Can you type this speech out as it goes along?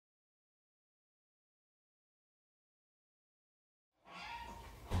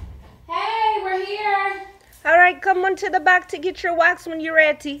come on to the back to get your wax when you're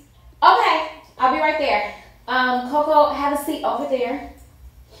ready. Okay, I'll be right there. Coco, have a seat over there.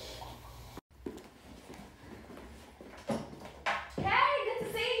 Hey, good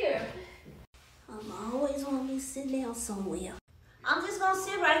to see you. I always want me to sit down somewhere. I'm just gonna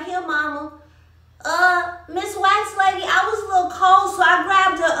sit right here, Mama. Miss Wax Lady, I was a little cold, so I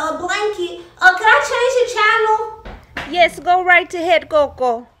grabbed a blanket. Can I change the channel? Yes, go right ahead,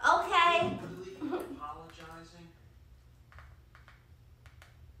 Coco. Okay.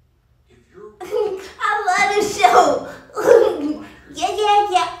 I love this show.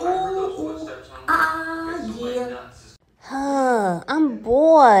 yeah. Ooh. Yeah. I'm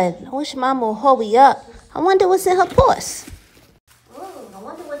bored. I wish Mama would hurry up. I wonder what's in her purse. I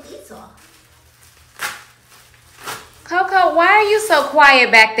wonder what these are. Coco, why are you so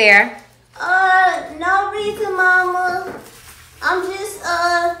quiet back there? No reason, Mama. I'm just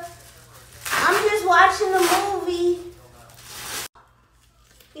watching the movie.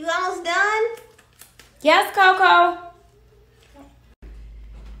 You almost done? Yes, Coco.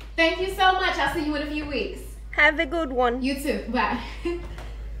 Thank you so much. I'll see you in a few weeks. Have a good one. You too. Bye.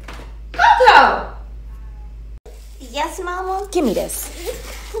 Coco! Yes, Mama? Give me this.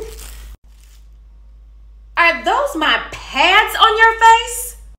 Are those my pads on your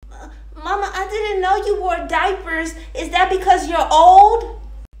face? Mama, I didn't know you wore diapers. Is that because you're old?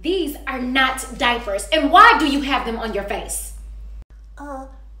 These are not diapers. And why do you have them on your face?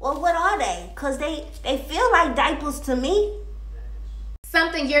 Well, what are they? Because they feel like diapers to me.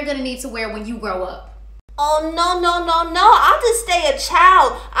 Something you're going to need to wear when you grow up. Oh, no. I'll just stay a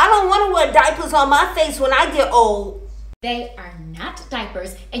child. I don't want to wear diapers on my face when I get old. They are not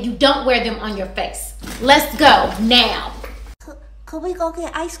diapers, and you don't wear them on your face. Let's go now. Could we go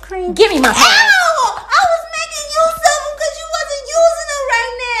get ice cream? Give me my pads. Ow! I was making use of them because you wasn't using them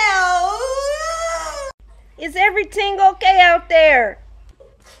right now. Is everything okay out there?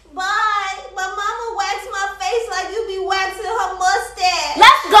 Bye. My mama waxed my face like you be waxing her mustache.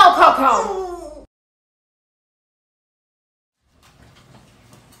 Let's go, Coco.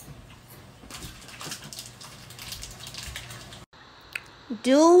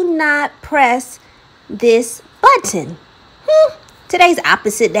 Do not press this button. Today's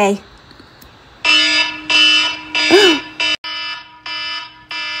opposite day.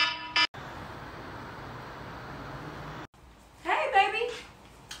 Hey, baby.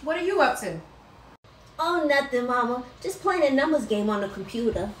 What are you up to? Oh, nothing, Mama. Just playing a numbers game on the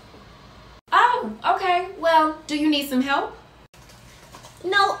computer. Oh, okay. Well, do you need some help?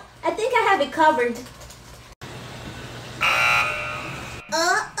 No, I think I have it covered.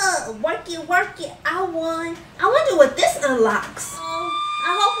 Work it. I won. I wonder what this unlocks.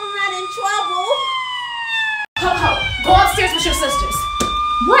 I hope I'm not in trouble. Coco, go upstairs with your sisters.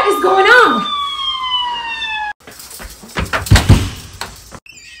 What is going on?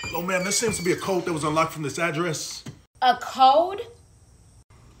 Hello, ma'am. There seems to be a code that was unlocked from this address. A code?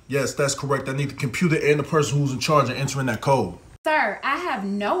 Yes, that's correct. I need the computer and the person who's in charge of entering that code. Sir, I have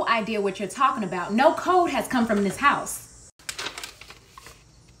no idea what you're talking about. No code has come from this house.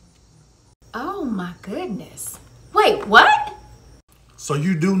 Oh my goodness. Wait, what? So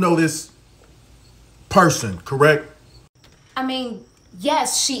you do know this person, correct? I mean,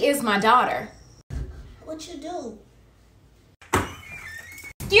 yes, she is my daughter. What you do?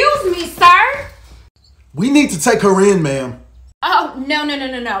 Excuse me, sir. We need to take her in, ma'am. Oh, no.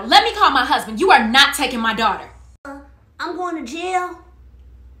 Let me call my husband. You are not taking my daughter. I'm going to jail.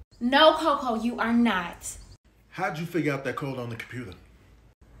 No, Coco, you are not. How'd you figure out that code on the computer?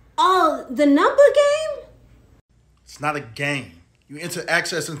 Oh, the number game? It's not a game. You enter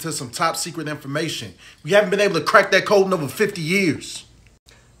access into some top secret information. We haven't been able to crack that code in over 50 years.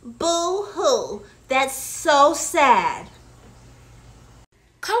 Boo-hoo. That's so sad.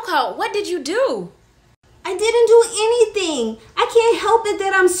 Coco, what did you do? I didn't do anything. I can't help it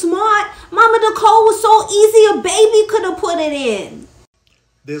that I'm smart. Mama, the code was so easy a baby could have put it in.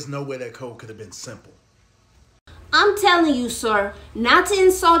 There's no way that code could have been simple. I'm telling you, sir, not to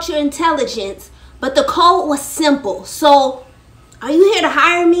insult your intelligence, but the code was simple. So, are you here to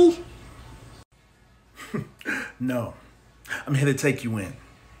hire me? No. I'm here to take you in.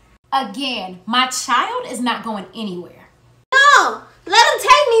 Again, my child is not going anywhere. No! Let him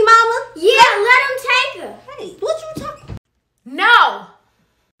take me, Mama! Yeah, let him take her! Hey, what you talking? No!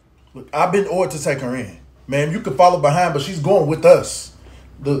 Look, I've been ordered to take her in. Ma'am, you can follow behind, but she's going with us.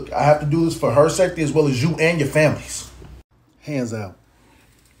 Look, I have to do this for her safety as well as you and your families. Hands out.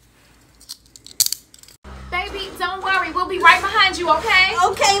 Baby, don't worry. We'll be right behind you, okay?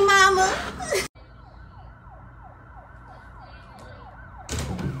 Okay, Mama.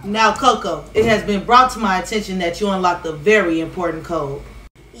 Now, Coco, it has been brought to my attention that you unlocked a very important code.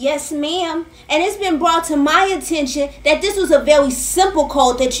 Yes, ma'am. And it's been brought to my attention that this was a very simple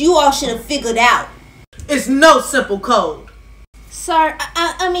code that you all should have figured out. It's no simple code. Sir,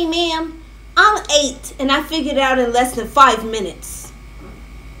 I mean, ma'am, I'm 8 and I figured it out in less than 5 minutes.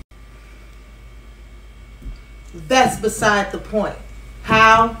 That's beside the point.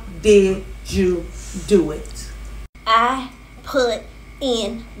 How did you do it? I put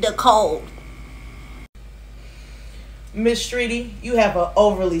in the code. Miss Streety, you have an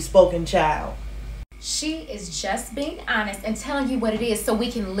overly spoken child. She is just being honest and telling you what it is so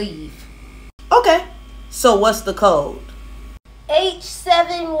we can leave. Okay, so what's the code?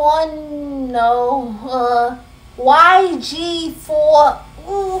 H71, no, YG4,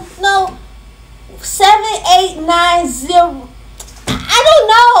 no, 7890. I don't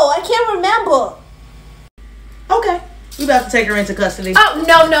know. I can't remember. Okay, we about to take her into custody. Oh,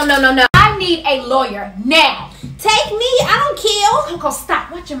 no. I need a lawyer now. Take me. I don't care. Coco,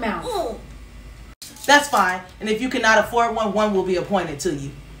 stop. Watch your mouth. That's fine. And if you cannot afford one, one will be appointed to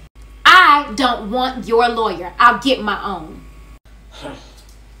you. I don't want your lawyer. I'll get my own.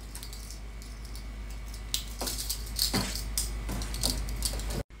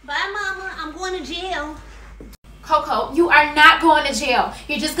 Bye, Mama. I'm going to jail. Coco, you are not going to jail.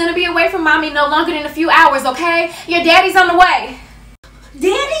 You're just going to be away from mommy no longer than a few hours, okay? Your daddy's on the way.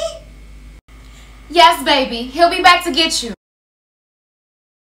 Daddy? Yes, baby. He'll be back to get you.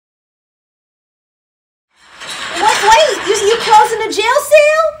 Wait. You closing the jail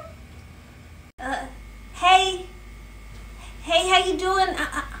cell? Hey, how you doing?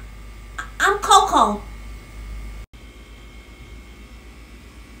 I'm Coco.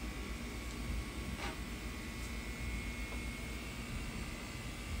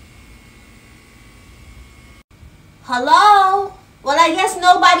 Hello? Well, I guess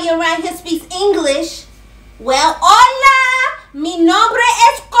nobody around here speaks English. Well, hola, mi nombre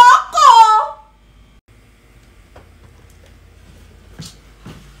es Coco.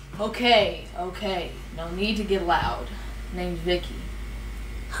 Okay. No need to get loud. Name's Vicky.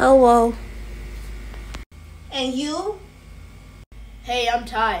 Hello. And you? Hey, I'm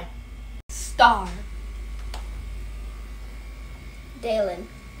Ty. Star. Dalen,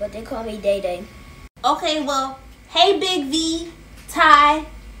 but they call me Day Day. Okay, well, hey Big V, Ty,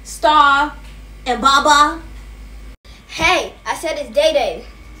 Star, and Baba. Hey, I said it's Day Day.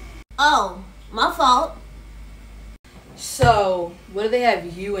 Oh, my fault. So, what do they have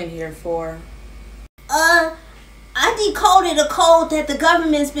you in here for? I decoded a code that the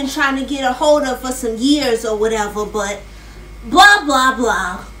government's been trying to get a hold of for some years or whatever, but blah, blah,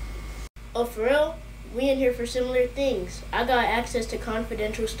 blah. Oh, for real? We in here for similar things. I got access to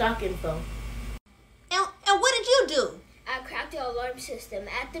confidential stock info. And what did you do? I cracked the alarm system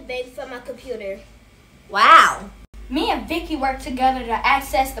at the bank from my computer. Wow. Me and Vicky worked together to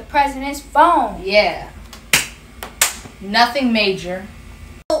access the president's phone. Yeah. Nothing major.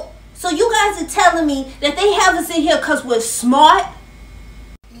 So you guys are telling me that they have us in here because we're smart?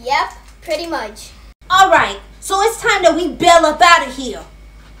 Yep, pretty much. All right, so it's time that we bail up out of here.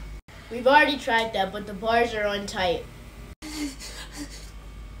 We've already tried that, but the bars are on tight.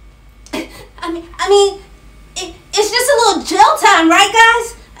 I mean, it's just a little jail time, right,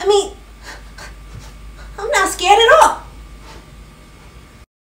 guys? I mean, I'm not scared at all.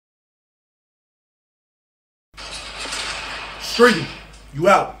 Streety, you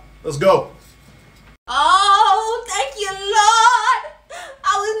out. Let's go. Oh, thank you, Lord.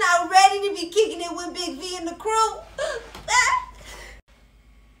 I was not ready to be kicking it with Big V and the crew.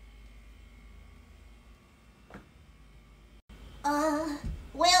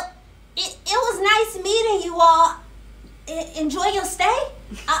 Well, it was nice meeting you all. Enjoy your stay.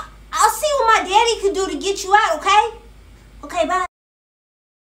 I'll see what my daddy can do to get you out, okay? Okay, bye.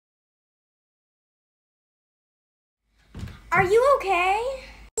 Are you okay?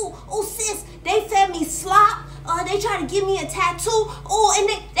 Oh, sis, they fed me slop. They tried to give me a tattoo. Oh, and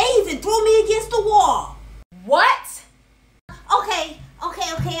they even threw me against the wall. What? Okay,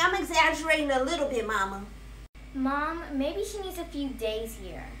 I'm exaggerating a little bit, Mama. Mom, maybe she needs a few days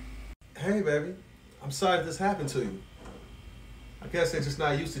here. Hey, baby. I'm sorry that this happened to you. I guess they're just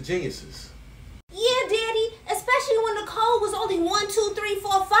not used to geniuses. Yeah, Daddy, especially when the code was only 1, 2, 3,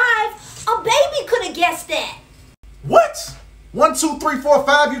 4, 5. A baby could have guessed that. What? 1, 2, 3, 4,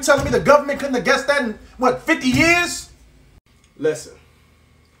 5? You telling me the government couldn't have guessed that in, what, 50 years? Listen,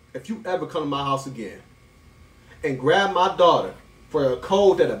 if you ever come to my house again and grab my daughter for a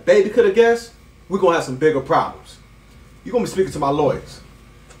code that a baby could have guessed, we're going to have some bigger problems. You're going to be speaking to my lawyers.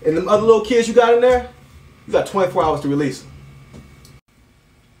 And them other little kids you got in there, you got 24 hours to release them.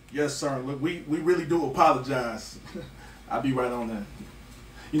 Yes, sir. Look, we really do apologize. I'll be right on that.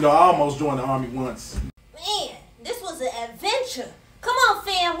 You know, I almost joined the Army once. Man, this was an adventure. Come on,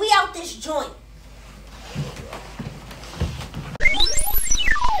 fam, we out this joint.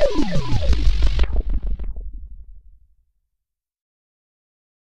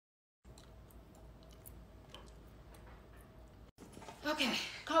 Okay,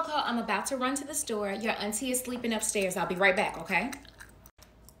 Coco, I'm about to run to the store. Your auntie is sleeping upstairs. I'll be right back, okay?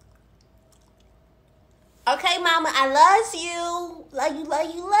 Okay, mama, I love you. Love you,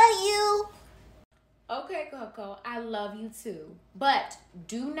 love you, love you. Okay, Coco, I love you too. But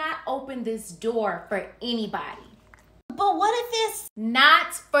do not open this door for anybody. But what if it's...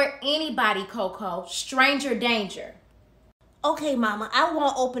 Not for anybody, Coco. Stranger danger. Okay, mama, I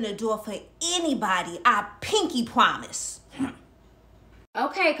won't open the door for anybody. I pinky promise.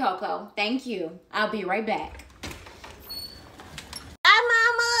 Okay, Coco. Thank you. I'll be right back. Bye,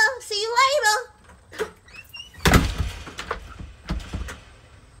 mama. See you later.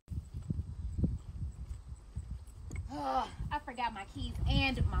 I forgot my keys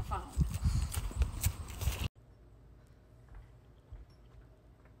and my phone.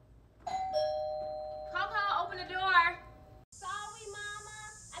 Coco, open the door. Sorry, mama.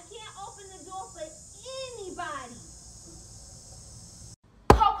 I can't open the door for anybody.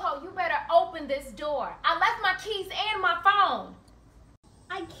 Coco, you better open this door. I left my keys and my phone.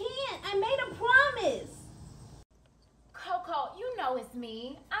 I can't. I made a promise. Coco, you know it's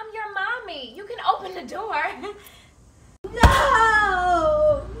me. I'm your mommy. You can open the door.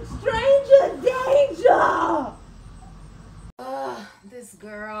 No! Stranger danger! Ugh, this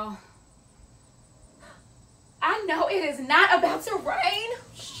girl. I know it is not about to rain.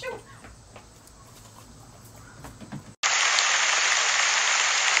 Shoot.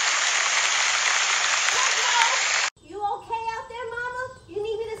 You okay out there, mama? You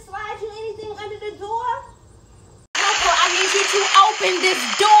need me to slide you anything under the door? Coco, I need you to open this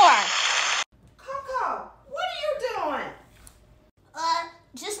door. Coco, what are you doing?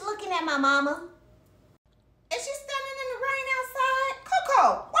 Just looking at my mama. Is she standing in the rain outside?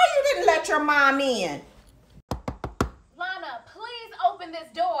 Coco, why you didn't let your mom in? Lana, please open this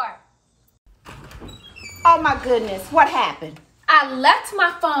door. Oh my goodness, what happened? I left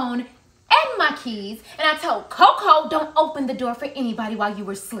my phone and my keys, and I told Coco don't open the door for anybody while you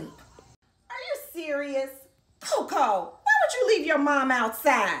were asleep. Are you serious? Coco, why would you leave your mom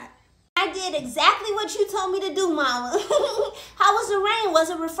outside? I did exactly what you told me to do, mama. How was the rain? Was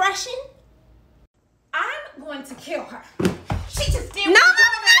it refreshing? I'm going to kill her. She just did No.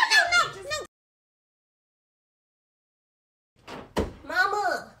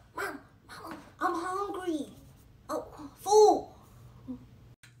 Mama, I'm hungry. Oh, food.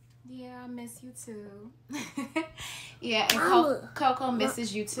 Yeah, I miss you too. Yeah, and Mama. Coco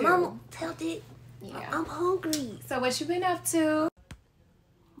misses you too. Mama, tell Dick. Yeah. I'm hungry. So what you been up to?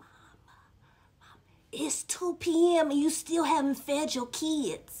 It's 2 p.m. and you still haven't fed your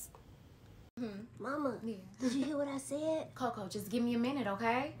kids. Mama, Yeah. did you hear what I said? Coco, just give me a minute,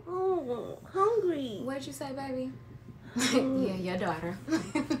 okay? Oh, hungry. What'd you say, baby? Yeah, your daughter.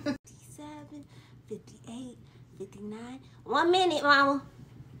 57, 58, 59. 1 minute, mama.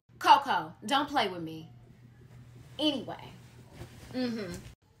 Coco, don't play with me. Anyway.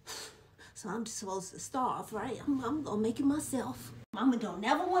 So I'm just supposed to starve, right? I'm gonna make it myself. Mama don't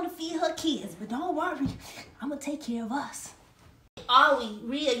never want to feed her kids, but don't worry. I'm gonna take care of us. Are we?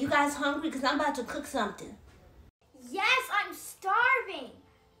 Rhea, you guys hungry? Because I'm about to cook something. Yes, I'm starving.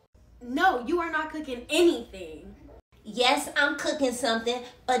 No, you are not cooking anything. Yes, I'm cooking something,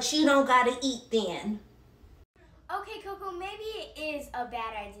 but you don't gotta eat then. Okay, Coco, maybe it is a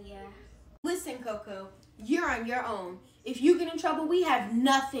bad idea. Listen, Coco, you're on your own. If you get in trouble, we have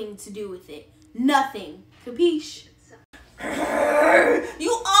nothing to do with it. Nothing. Capiche?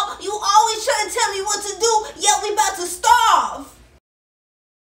 You always trying to tell me what to do, yet we about to starve.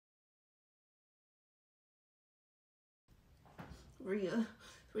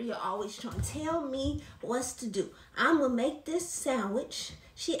 Rhea always trying to tell me what to do. I'm gonna make this sandwich.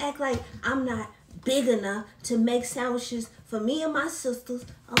 She act like I'm not big enough to make sandwiches for me and my sisters.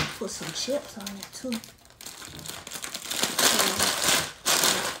 I'll put some chips on it too.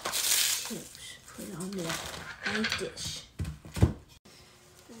 Chips, put it on there like this.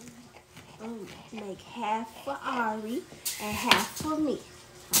 Make half for Ari and half for me.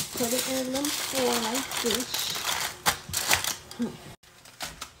 Put it in them foil like this.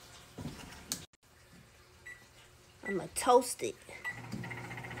 I'm gonna toast it.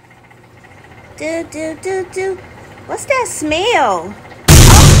 Do. What's that smell?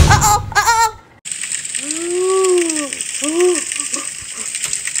 Uh-oh.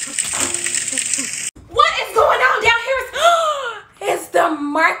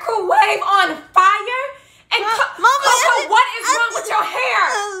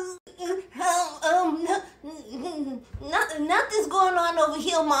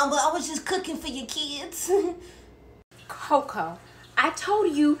 here, Mama. I was just cooking for your kids. Coco, I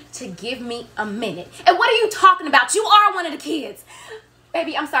told you to give me a minute. And what are you talking about? You are one of the kids.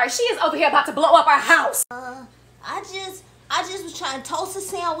 Baby, I'm sorry. She is over here about to blow up our house. I just was trying to toast a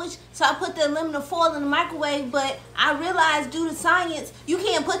sandwich, so I put the aluminum foil in the microwave, but I realized due to science, you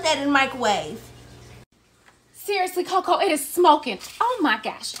can't put that in the microwave. Seriously, Coco, it is smoking. Oh my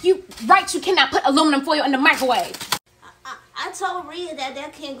gosh. You cannot put aluminum foil in the microwave. I told Rhea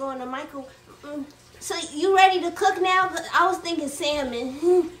that can't go in the microwave. So you ready to cook now? I was thinking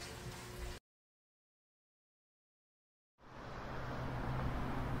salmon.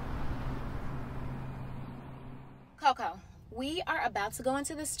 Coco, we are about to go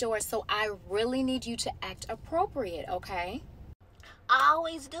into the store, so I really need you to act appropriate, okay? I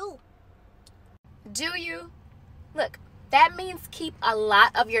always do. Do you? Look, that means keep a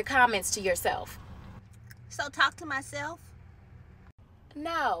lot of your comments to yourself. So talk to myself?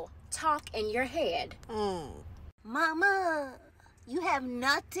 No, talk in your head. Mama, you have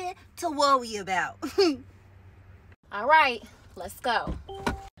nothing to worry about. All right, let's go.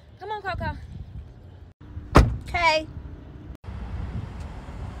 Come on, Coco. Okay.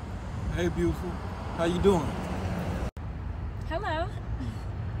 Hey, beautiful. How you doing? Hello.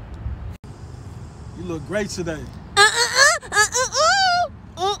 You look great today.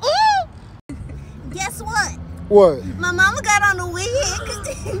 Guess what? What? My mama got on a wig.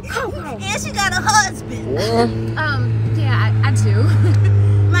 And she got a husband. What? Yeah, I do.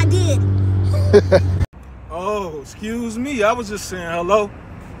 My daddy. Oh, excuse me. I was just saying hello.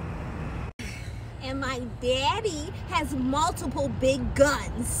 And my daddy has multiple big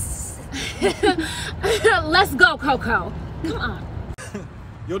guns. Let's go, Coco. Come on.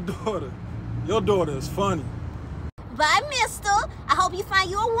 Your daughter is funny. Bye, mister. I hope you find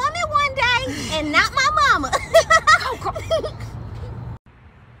you a woman one day and not my mama. Coco.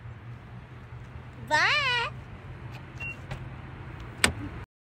 Bye.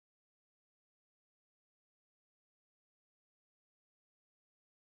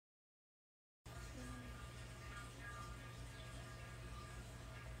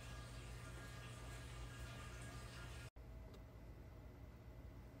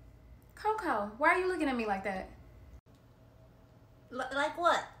 Coco, why are you looking at me like that? Like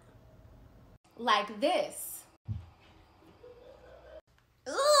what? Like this.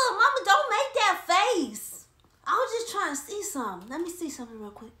 Ugh, mama, don't make that face. I was just trying to see something. Let me see something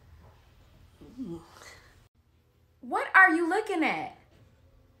real quick. What are you looking at?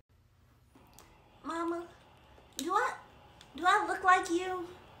 Mama, do I look like you?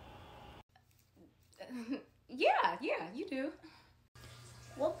 Yeah, you do.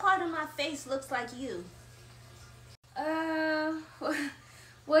 What part of my face looks like you?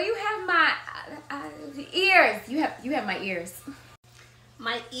 Well, you have my ears. You have my ears.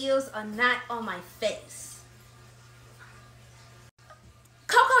 My ears are not on my face.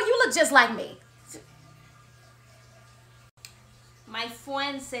 Coco, you look just like me. My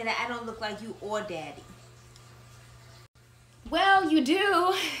friends say that I don't look like you or Daddy. Well, you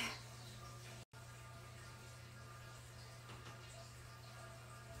do.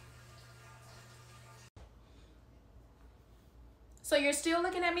 So you're still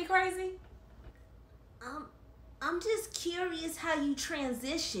looking at me crazy? I'm just curious how you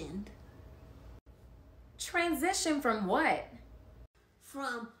transitioned. Transition from what?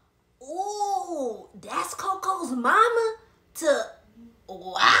 From, oh, that's Coco's mama, to,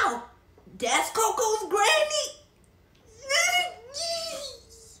 wow, that's Coco's granny.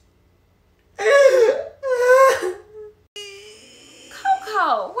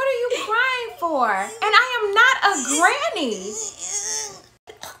 Coco, what are you crying for? And I am not a granny.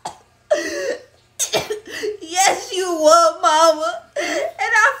 Yes, you were, mama. And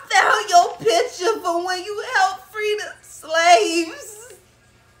I found your picture from when you helped free the slaves.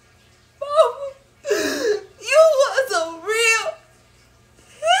 Mama, you was a real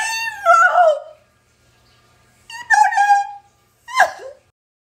hero. You know that?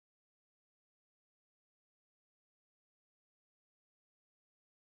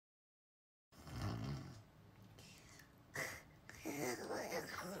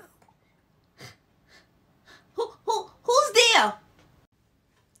 Who's there?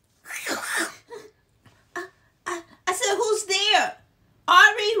 I said, who's there?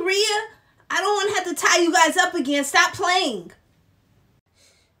 Ari, Rhea? I don't want to have to tie you guys up again. Stop playing.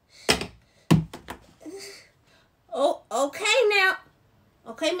 Oh, okay now.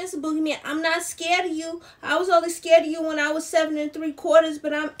 Okay, Mr. Boogeyman, I'm not scared of you. I was only scared of you when I was 7 3/4,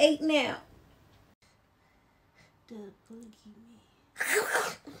 but I'm 8 now. The Boogeyman.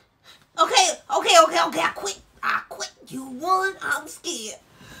 Okay, I quit. You won, I'm scared.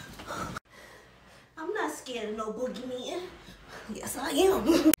 I'm not scared of no boogeyman. Yes, I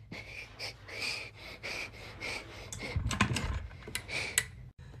am.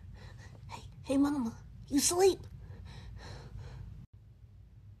 Hey, mama, you sleep?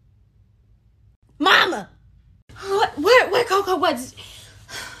 Mama! What, Coco, what?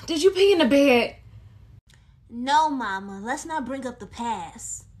 Did you pee in the bed? No, mama, let's not bring up the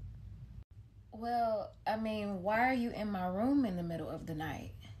past. Well, I mean, why are you in my room in the middle of the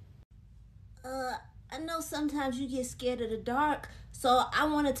night? I know sometimes you get scared of the dark, so I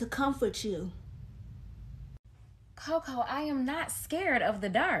wanted to comfort you. Coco, I am not scared of the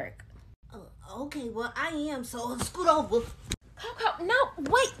dark. Okay, well, I am, so scoot over. Coco, no,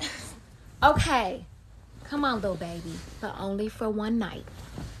 wait. Okay, come on, little baby, but only for one night.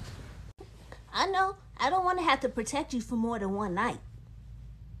 I know. I don't want to have to protect you for more than one night.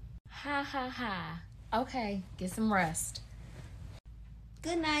 Ha, ha, ha. Okay, get some rest.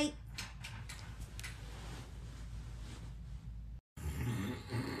 Good night.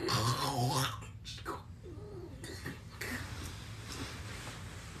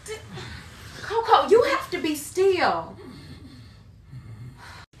 Coco, you have to be still.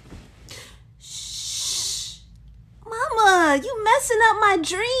 Shh. Mama, you messing up my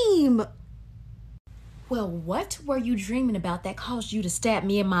dream. Well, what were you dreaming about that caused you to stab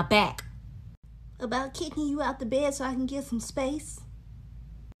me in my back? About kicking you out the bed so I can get some space.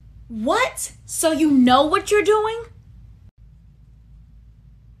 What? So you know what you're doing?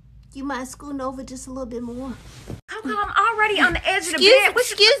 You mind scooting over just a little bit more? Coco, I'm already on the edge of the bed.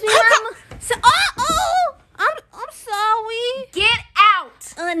 Excuse me, Mama. I'm sorry. Get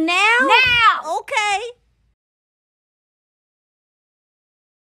out! Now? Now! Okay.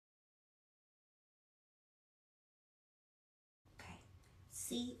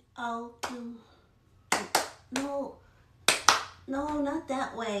 C-O-U. No, not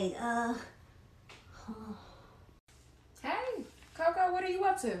that way. Hey, Coco, what are you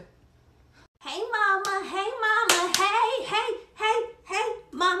up to? Hey, Mama. Hey, Mama. Hey,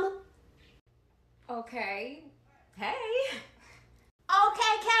 Mama. Okay. Hey.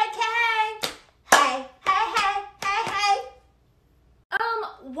 Okay, Hey.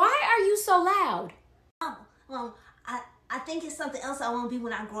 Why are you so loud? I think it's something else I want to be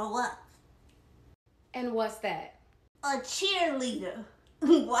when I grow up. And what's that? A cheerleader.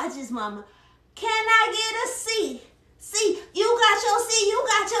 Watch this, Mama. Can I get a C? C. You got your C. You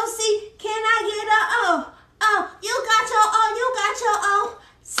got your C. Can I get a O? O. You got your O. You got your O.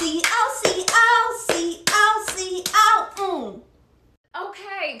 C O C O C O C O.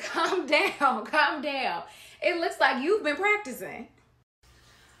 Okay, calm down. It looks like you've been practicing.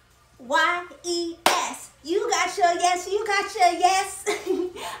 Y-E-S. You got your yes. You got your yes.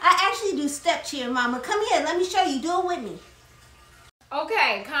 I actually do step cheer, Mama. Come here. Let me show you. Do it with me.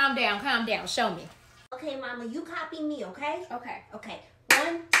 Okay, calm down. Show me. Okay, Mama. You copy me, okay? Okay. Okay.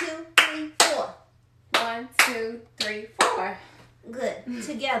 1, 2, 3, 4. 1, 2, 3, 4. Good.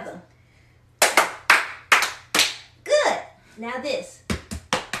 Together. Good. Now this.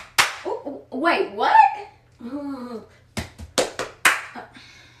 Ooh, wait, what?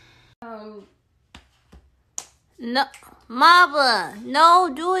 No, Mama. No,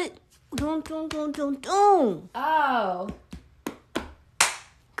 do it. Doom. Oh.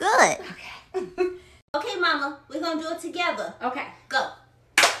 Good. Okay. Okay, Mama. We're going to do it together. Okay. Go.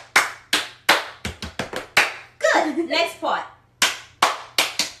 Good. Next part.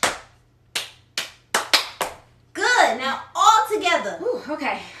 Good. Now all together. Ooh,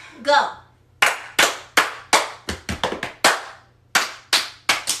 okay. Go.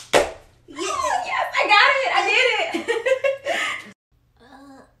 Yes, I got it. I did it.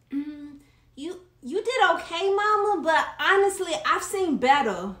 You did okay, Mama, but honestly, I've seen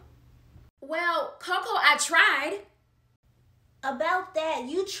better. Well, Coco, I tried. About that,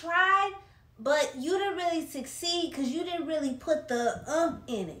 you tried, but you didn't really succeed because you didn't really put the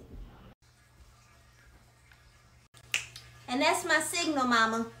in it. And that's my signal,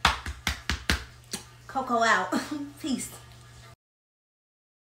 Mama. Coco out. Peace.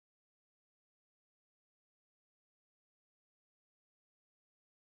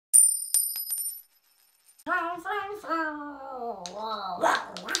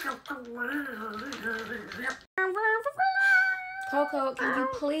 Coco, can you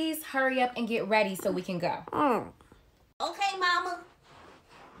please hurry up and get ready so we can go? Okay, Mama.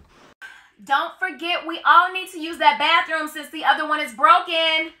 Don't forget, we all need to use that bathroom since the other one is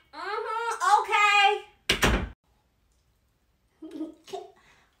broken. Okay.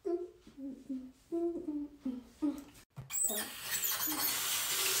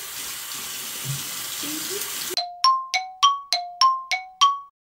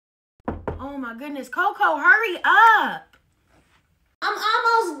 my goodness. Coco, hurry up. I'm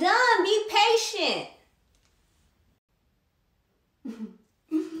almost done. Be patient.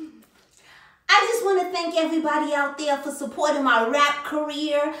 I just want to thank everybody out there for supporting my rap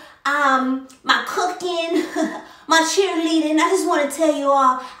career, my cooking, my cheerleading. I just want to tell you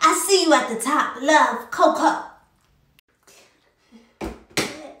all, I see you at the top. Love, Coco.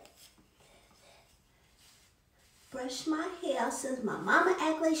 Brush my hair since my mama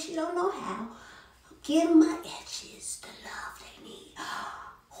act like she don't know how. Give my edges the love they need.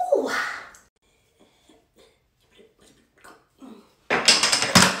 Ooh.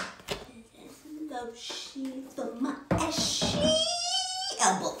 Lotion for my ashy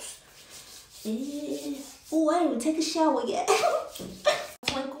elbows. Ooh, I didn't even take a shower yet.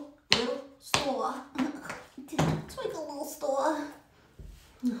 Twinkle, little store. Twinkle, little store.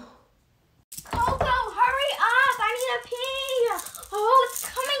 Coco, hurry up! I need a pee! Oh, it's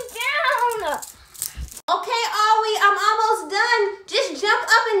coming down! Okay, Ollie, I'm almost done. Just jump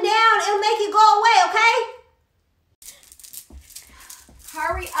up and down and make it go away, okay?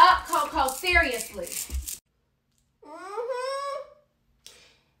 Hurry up, Coco, seriously.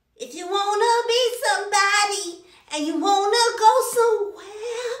 If you wanna be somebody and you wanna go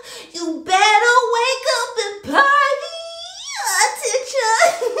somewhere, you better wake up and pay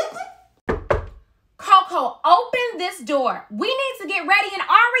attention. Coco, open this door. We need to get ready and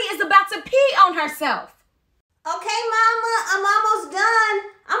Ari is about to pee on herself. Okay, Mama, I'm almost done.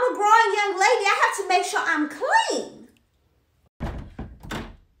 I'm a grown young lady. I have to make sure I'm clean.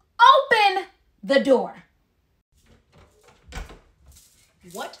 Open the door.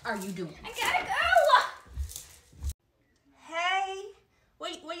 What are you doing? I gotta go! Hey,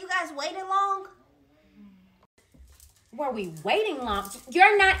 were you guys waiting long? Were we waiting long?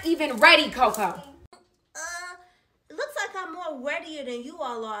 You're not even ready, Coco. It looks like I'm more readier than you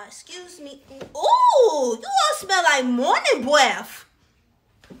all are. Excuse me. Ooh, you all smell like morning breath.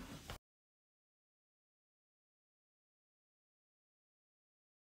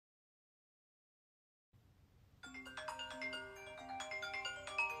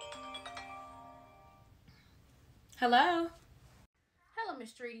 Hello? Hello,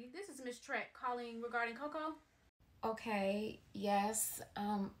 Miss Treaty. This is Miss Trek calling regarding Coco. Okay, yes.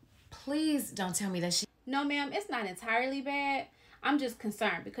 Please don't tell me that she... No, ma'am, it's not entirely bad. I'm just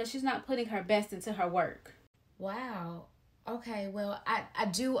concerned because she's not putting her best into her work. Wow. Okay, well, I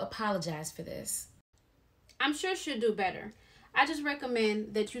do apologize for this. I'm sure she'll do better. I just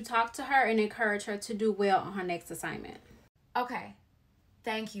recommend that you talk to her and encourage her to do well on her next assignment. Okay.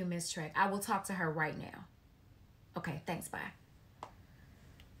 Thank you, Miss Trek. I will talk to her right now. Okay, thanks, bye.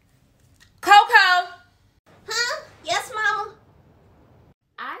 Coco! Huh? Yes, Mama?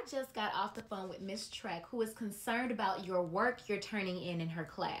 I just got off the phone with Miss Trek, who is concerned about your work you're turning in her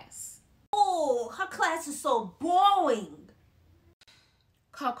class. Oh, her class is so boring.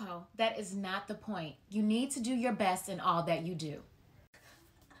 Coco, that is not the point. You need to do your best in all that you do.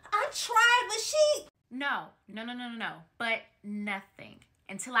 I tried, but she... No. But nothing.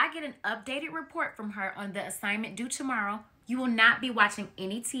 Until I get an updated report from her on the assignment due tomorrow, you will not be watching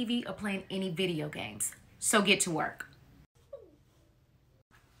any TV or playing any video games. So get to work.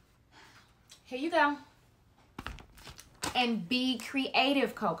 Here you go. And be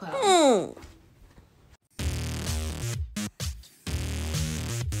creative, Coco.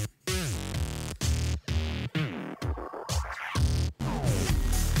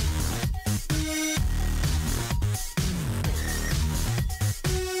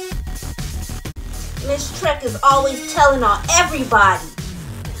 Miss Trek is always telling on everybody.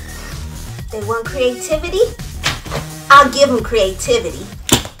 They want creativity? I'll give them creativity.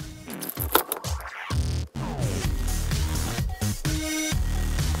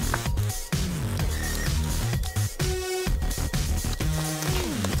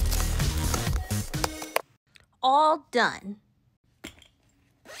 All done.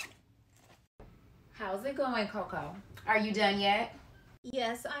 How's it going, Coco? Are you done yet?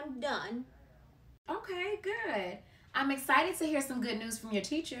 Yes, I'm done. Okay, good. I'm excited to hear some good news from your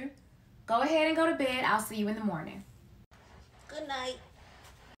teacher. Go ahead and go to bed. I'll see you in the morning. Good night.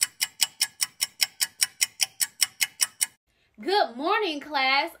 Good morning,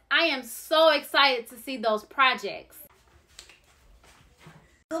 class. I am so excited to see those projects.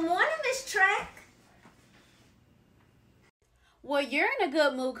 Good morning, Miss Trek. Well, you're in a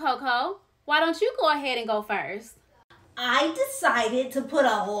good mood, Coco. Why don't you go ahead and go first? I decided to put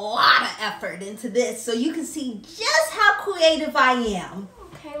a lot of effort into this so you can see just how creative I am.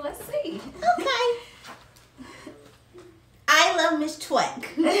 Okay, let's see. Okay. I love Miss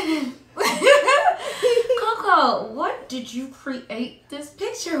Trek. Coco, Coco, what did you create this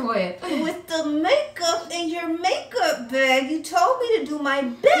picture with? With the makeup in your makeup bag, you told me to do my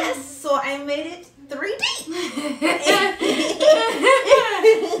best, so I made it 3D.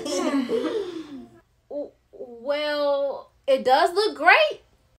 Well, it does look great.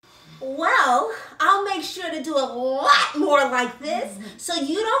 Well, I'll make sure to do a lot more like this, so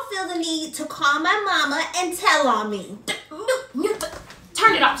you don't feel the need to call my mama and tell on me.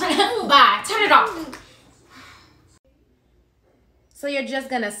 Turn it off. Bye. Turn it off. So you're just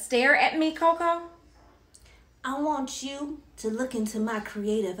gonna stare at me, Coco? I want you to look into my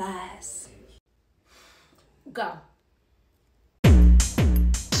creative eyes. Go.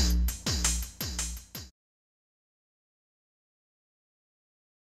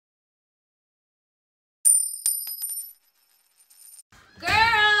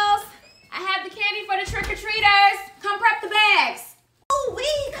 Girls, I have the candy for the trick-or-treaters. Come prep the bags. Oh,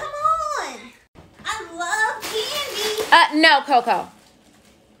 wait, come on. I love candy. No, Coco.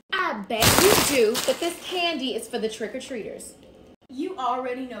 I bet you do, but this candy is for the trick-or-treaters. You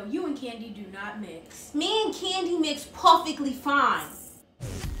already know you and Candy do not mix. Me and Candy mix perfectly fine.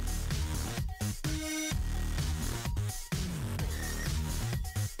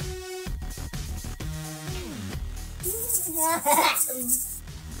 No,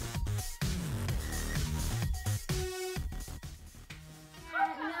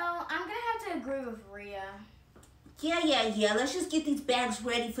 I'm gonna have to agree with Rhea. Yeah. Let's just get these bags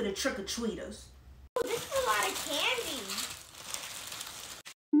ready for the trick-or-treaters. Oh, this is a lot of candy.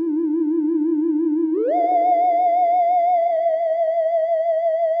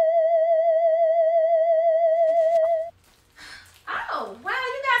 Oh, wow,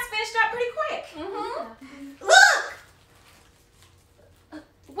 you guys finished up pretty quick. Look!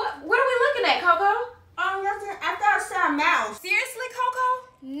 What are we looking at, Coco? Nothing. I thought I saw a mouse. Seriously, Coco?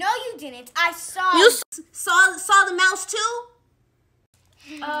 No, you didn't. I saw. You saw the mouse too?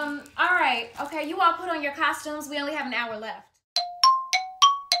 All right. Okay, you all put on your costumes. We only have an hour left.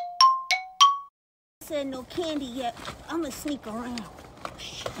 Said no candy yet. I'm gonna sneak around.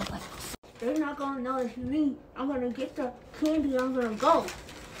 They're not gonna know it's me. I'm gonna get the candy. I'm gonna go.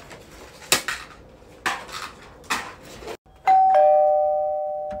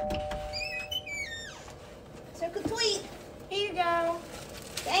 Trick or treat. Here you go.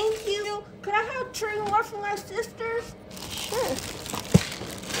 Thank you. Could I have 3 more for my sisters? Sure.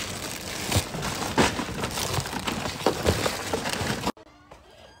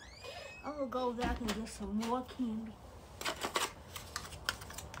 I'm gonna go back and get some more candy.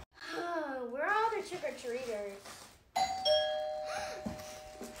 Where are all the trick-or-treaters?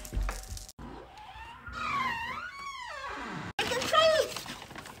 Trick or treat.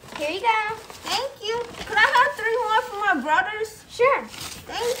 Here you go. Thank you. Could I have 3 more for my brothers? Sure.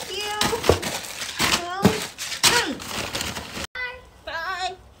 Thank you. 2, 3.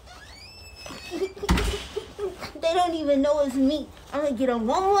 Bye. They don't even know it's me. I'm gonna get them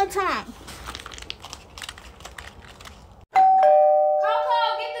one more time. Coco,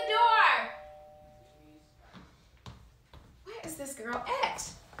 get the door. Where is this girl at?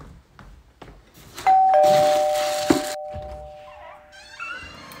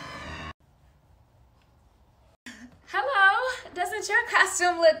 Hello. Doesn't your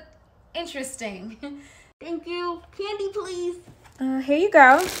costume look interesting? Thank you. Candy, please. Here you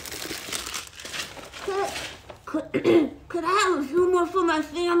go. Could I have a few more for my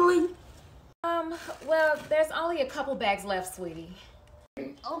family? Well, there's only a couple bags left, sweetie.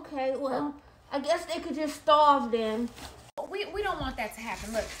 Okay, well, I guess they could just starve then. We don't want that to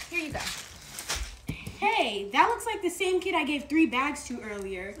happen. Look, here you go. Hey, that looks like the same kid I gave 3 bags to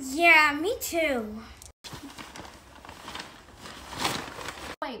earlier. Yeah, me too.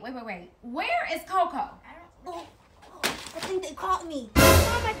 Wait. Where is Coco? Oh, I think they caught me.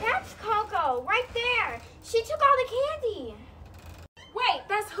 Mama, that's Coco, right there. She took all the candy. Wait,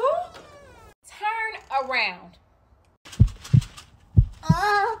 that's who? Turn around.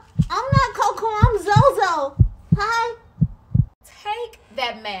 I'm not Coco, I'm Zozo. Hi. Take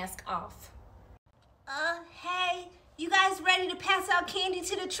that mask off. Hey, you guys ready to pass out candy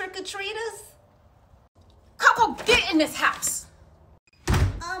to the trick-or-treaters? Coco, get in this house.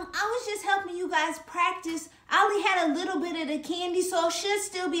 I was just helping you guys practice. I only had a little bit of the candy, so it should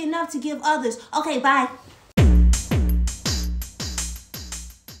still be enough to give others. Okay, bye.